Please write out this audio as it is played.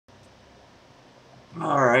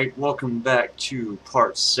Alright, welcome back to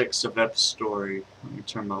part 6 of Epistory. Let me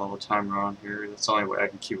turn my little timer on here. That's the only way I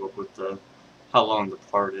can keep up with how long the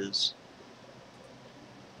part is.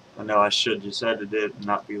 I know I should just edit it and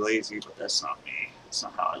not be lazy, but that's not me. That's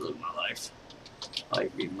not how I live my life. I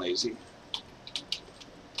like being lazy.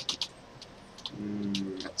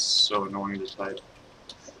 That's so annoying to type.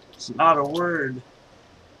 It's not a word.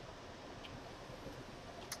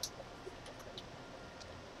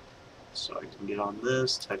 So I can get on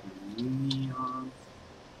this, type in neon,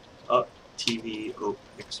 up, TV, OP,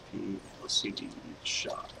 XP, LCD,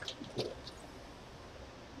 shock, bolt.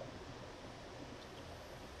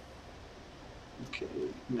 Okay,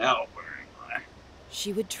 now where am I?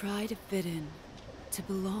 She would try to fit in, to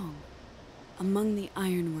belong, among the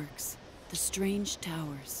ironworks, the strange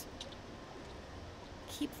towers.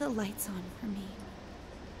 Keep the lights on for me.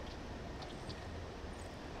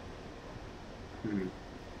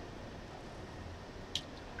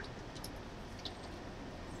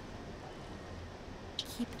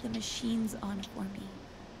 Keep the machines on for me.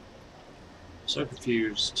 So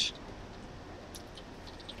confused.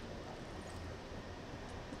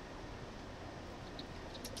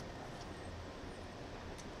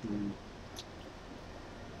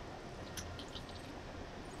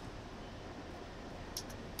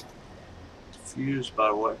 Confused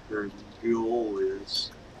by what her goal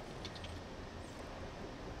is.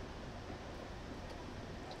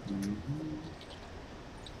 Okay.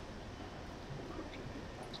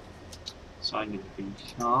 So I need to be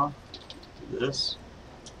here, do this,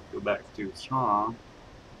 go back through here, and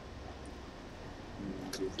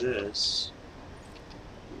do this,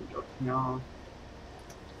 and go here.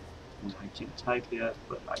 And I can't type yet,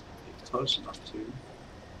 but I can get close enough to.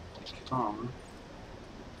 Like here.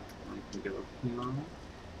 I can go here,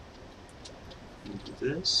 and do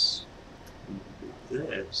this, and do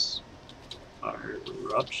this. Fire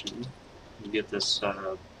eruption. You get this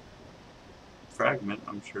fragment,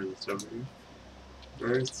 I'm sure that's over here.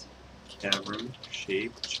 Earth, cavern,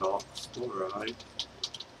 shape, chalk, fluoride,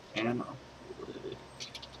 analytic.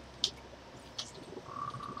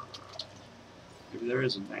 Maybe there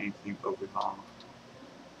isn't anything over here.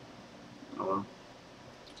 Oh well.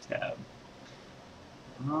 Tab.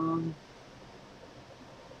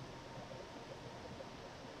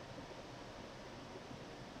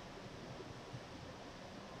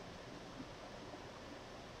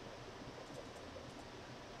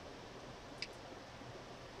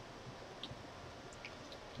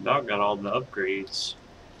 Dog got all the upgrades.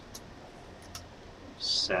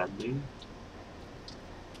 Sadly.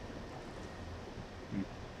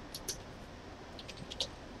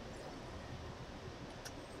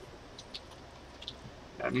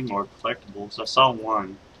 I need more collectibles. I saw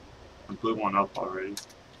one. I blew one up already.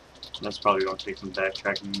 That's probably going to take some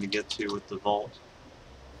backtracking to get to with the vault.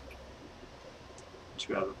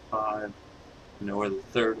 2 out of 5. I know where the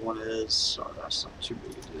third one is, so that's not too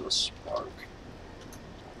big a deal. Spark.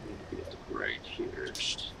 Need to be like right here.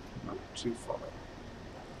 Just not too far.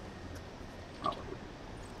 Probably.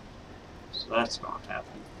 So that's not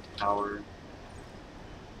happening. Power.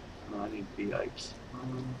 I need to be like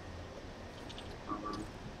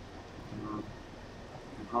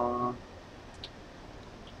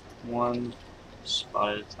one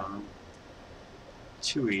spot at a time.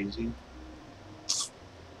 Too easy.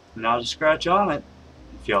 Now just scratch on it.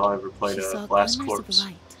 If y'all ever played a Last Corpse,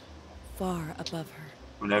 Light far above her.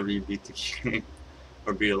 whenever you beat the game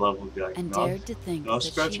or beat a level, be like, and no, dared to think no that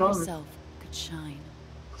scratch she on herself could shine.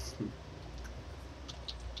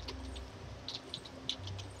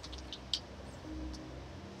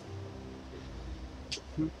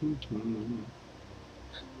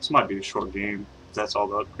 This might be a short game. That's all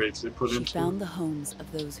the upgrades they put into it. She found the homes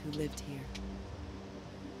of those who lived here.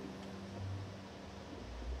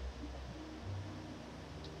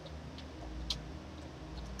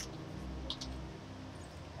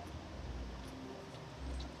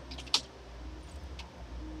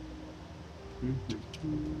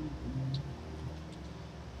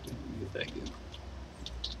 Get that good.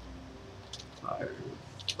 Fire,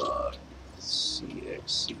 bug,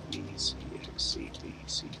 CXCV, CXCV,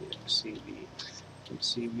 CXCV,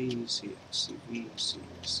 CXCV, CXCV,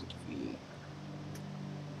 CXCV.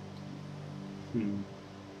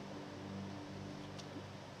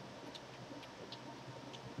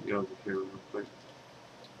 Go over here real quick.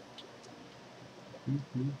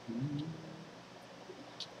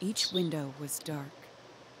 Each window was dark.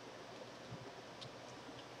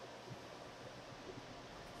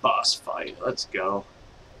 Boss fight. Let's go.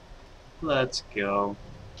 Let's go.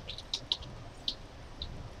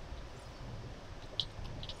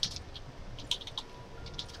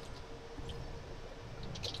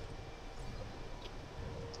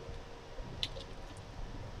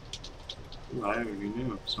 Ooh, I already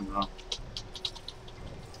knew somehow.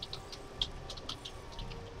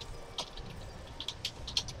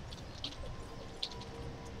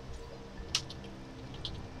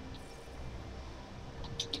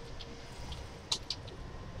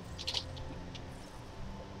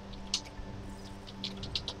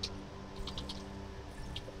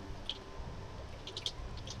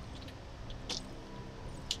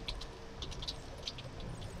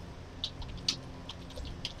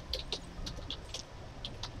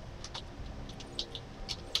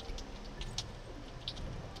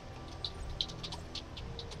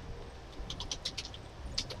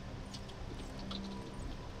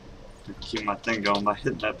 Keep my thing going by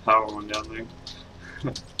hitting that power one down there.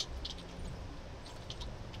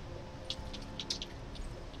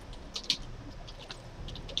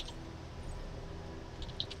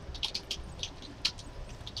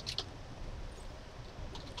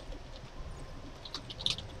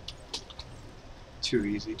 Too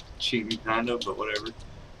easy. Cheating kind of, but whatever.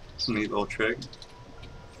 It's a neat little trick.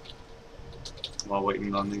 While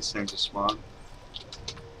waiting on these things to spawn.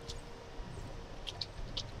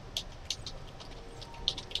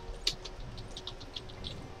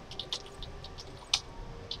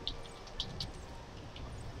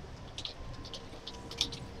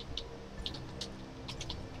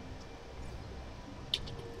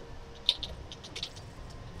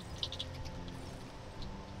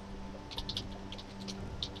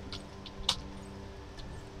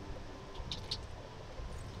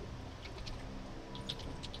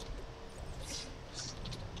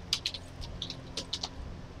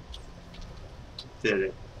 Did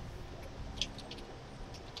it.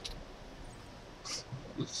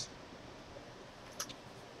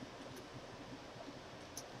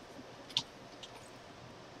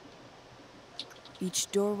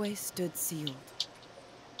 Each doorway stood sealed.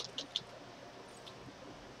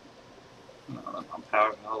 I'm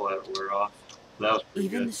powered. I'll let it wear off. That was pretty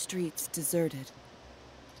Even good. the streets deserted.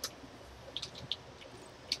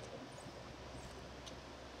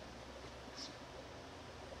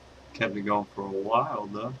 Kept me going for a while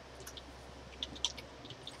though.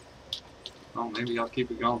 Oh, maybe I'll keep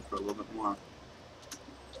it going for a little bit more.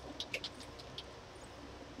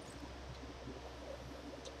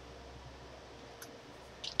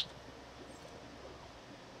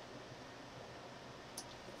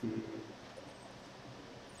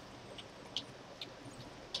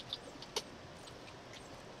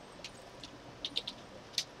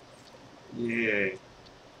 Yeah.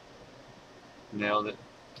 Nailed it.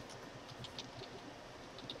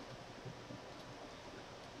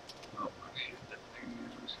 Oh, I hate that thing.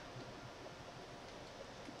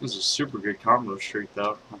 This is a super good combo streak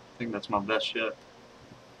though. I think that's my best yet.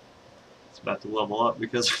 It's about to level up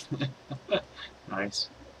because nice.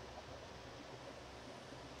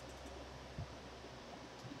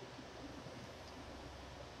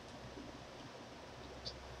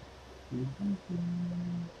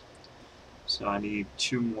 So I need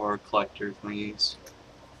 2 more collector thingies.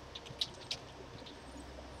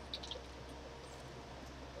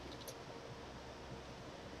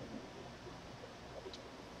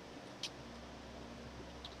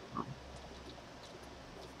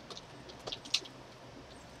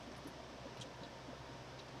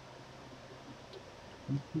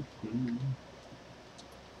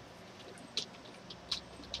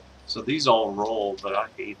 So these all roll, but I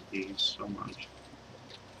hate these so much.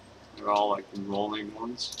 They're all like rolling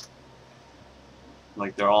ones.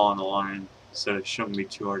 Like they're all on a line, so it shouldn't be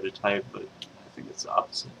too hard to type, but I think it's the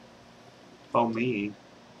opposite. Oh me.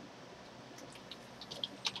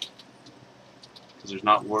 Because there's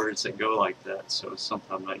not words that go like that, so it's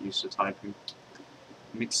something I'm not used to typing.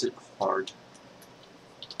 Makes it hard.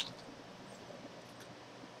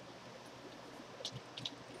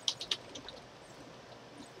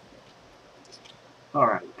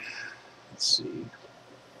 Alright, let's see.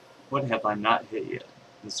 What have I not hit yet?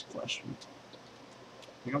 This is the question.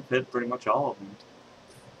 I think I've hit pretty much all of them.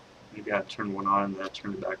 Maybe I turned one on and then I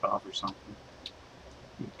turned it back off or something.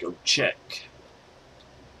 Go check.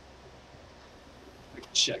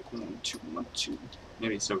 Check 1, 2, 1, 2.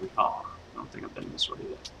 Maybe it's over. Oh, I don't think I've been this way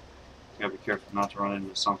yet. Gotta be careful not to run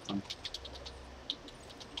into something.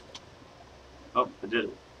 Oh, I did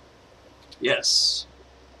it. Yes.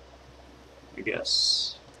 I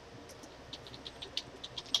guess.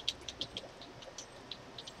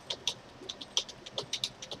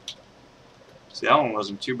 See, that one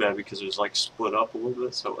wasn't too bad because it was like split up a little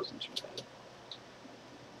bit, so it wasn't too bad.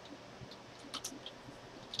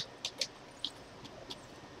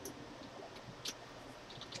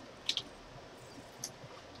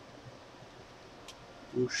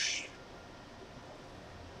 Whoosh.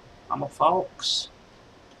 I'm a fox.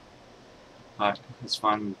 Alright, let's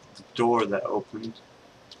find the door that opened.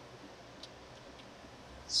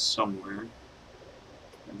 Somewhere.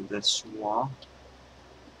 Maybe this wall.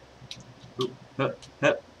 Oop, hup,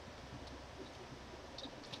 hup.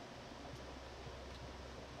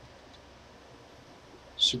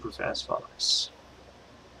 Super fast fox.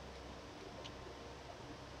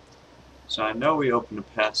 So I know we opened a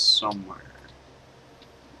path somewhere.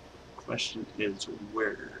 Question is,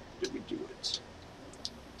 where did we do it?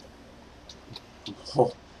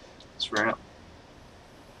 Oh, this ramp.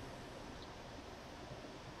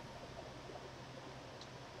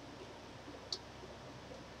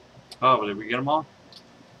 Oh, did we get them all?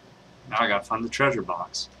 Now I gotta find the treasure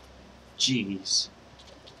box. Jeez.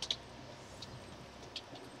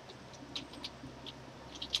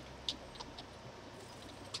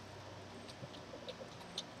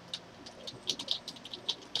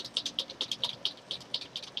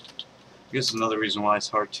 I guess another reason why it's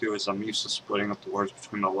hard too is I'm used to splitting up the words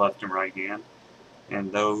between my left and right hand, and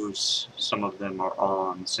those, some of them are all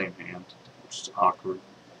on the same hand, which is awkward.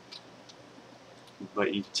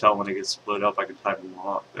 But you can tell when it gets split up, I can type them a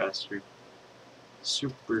lot faster.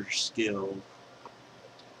 Super skilled.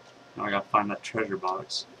 Now I gotta find that treasure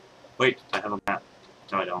box. Wait, I have a map.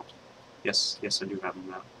 No, I don't. Yes, I do have a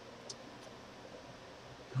map.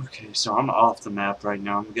 Okay, so I'm off the map right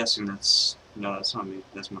now. I'm guessing that's... No, that's not me.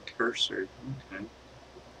 That's my cursor. Okay.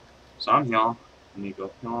 So I'm here. I need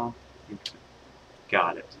to go here. Okay.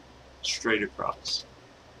 Got it. Straight across.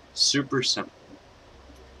 Super simple.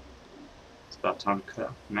 It's about time to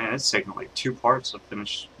cut. Man, it's taking like 2 parts to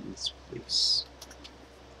finish this place.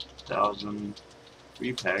 1,000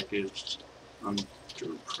 repackaged under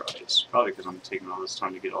price. Probably because I'm taking all this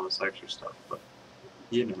time to get all this extra stuff, but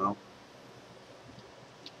you know.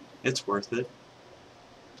 It's worth it.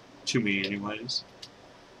 To me, anyways.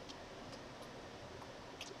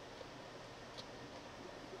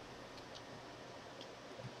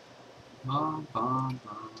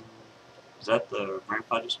 Is that the ramp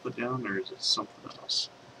I just put down, or is it something else?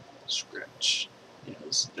 Scratch. Yeah,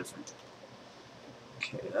 this is different.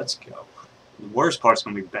 Okay, let's go. The worst part's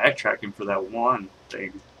gonna be backtracking for that one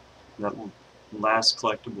thing. That last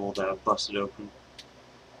collectible that I busted open.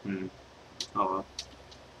 Oh well.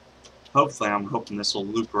 Hopefully, I'm hoping this will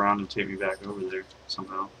loop around and take me back over there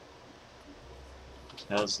somehow.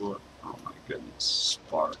 Tesla. Oh my goodness.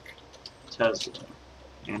 Spark. Tesla.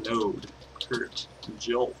 Anode. Kurt.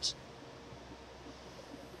 Jolt.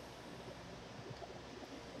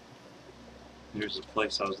 Here's the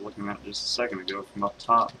place I was looking at just a second ago from up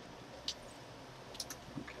top.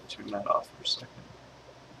 Okay, turn that off for a second.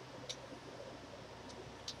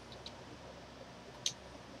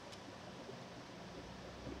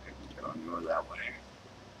 Go that way.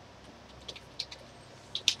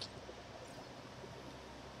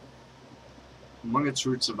 Among its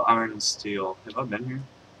roots of iron and steel. Have I been here?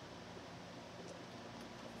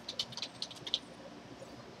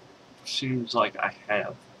 Seems like I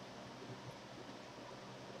have.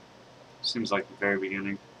 Seems like the very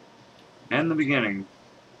beginning. In the beginning,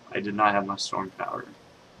 I did not have my storm power.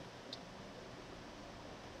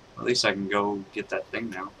 At least I can go get that thing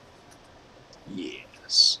now.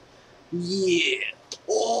 Yes. Yeah.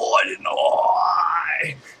 Oh, I didn't know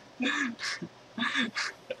why.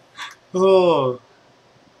 Oh.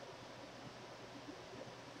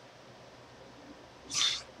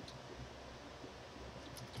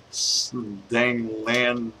 Some dang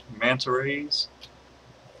land manta rays.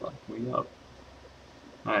 Fuck me up.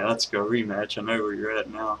 Alright, let's go rematch. I know where you're at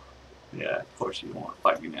now. Yeah, of course you don't want to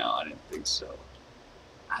fight me now. I didn't think so.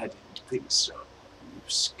 I didn't think so. You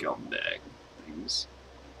scumbag things.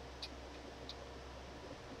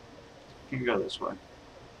 You can go this way.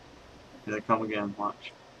 Here they come again,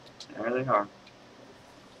 watch. There they are.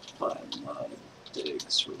 Blood, mud,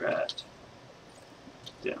 digs, rat.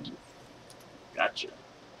 Dim. Gotcha.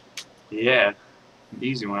 Yeah.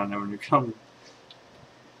 Easy one, I know when you're coming.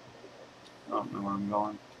 I don't know where I'm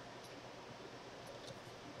going.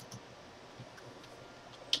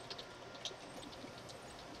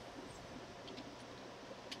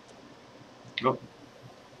 Go.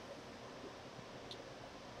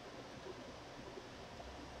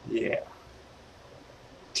 Yeah.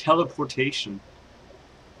 Teleportation.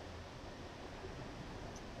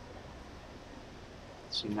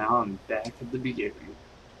 So now I'm back at the beginning.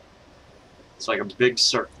 It's like a big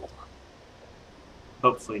circle.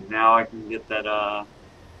 Hopefully now I can get that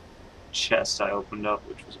chest I opened up,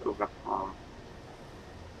 which was over here. I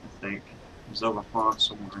think it was over here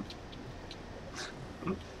somewhere.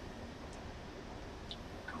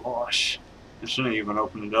 Gosh, I shouldn't even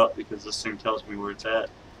open it up because this thing tells me where it's at.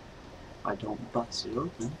 I don't bust it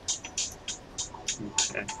open.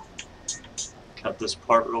 Okay. Cut this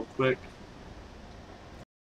part real quick.